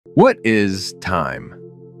What is time?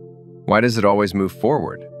 Why does it always move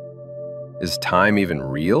forward? Is time even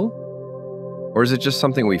real? Or is it just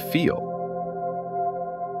something we feel?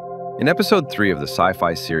 In episode 3 of the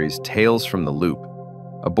sci-fi series Tales from the Loop,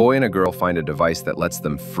 a boy and a girl find a device that lets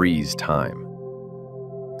them freeze time.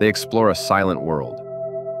 They explore a silent world,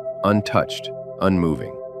 untouched,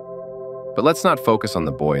 unmoving. But let's not focus on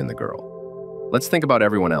the boy and the girl. Let's think about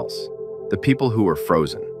everyone else, the people who were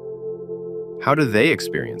frozen. How do they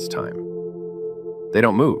experience time? They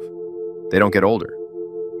don't move. They don't get older.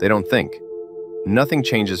 They don't think. Nothing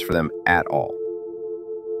changes for them at all.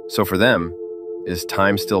 So for them, is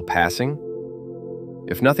time still passing?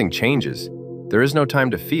 If nothing changes, there is no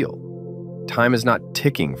time to feel. Time is not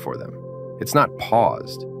ticking for them. It's not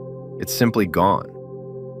paused. It's simply gone.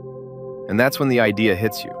 And that's when the idea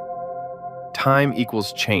hits you. Time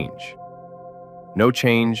equals change. No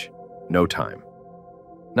change, no time.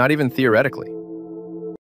 Not even theoretically.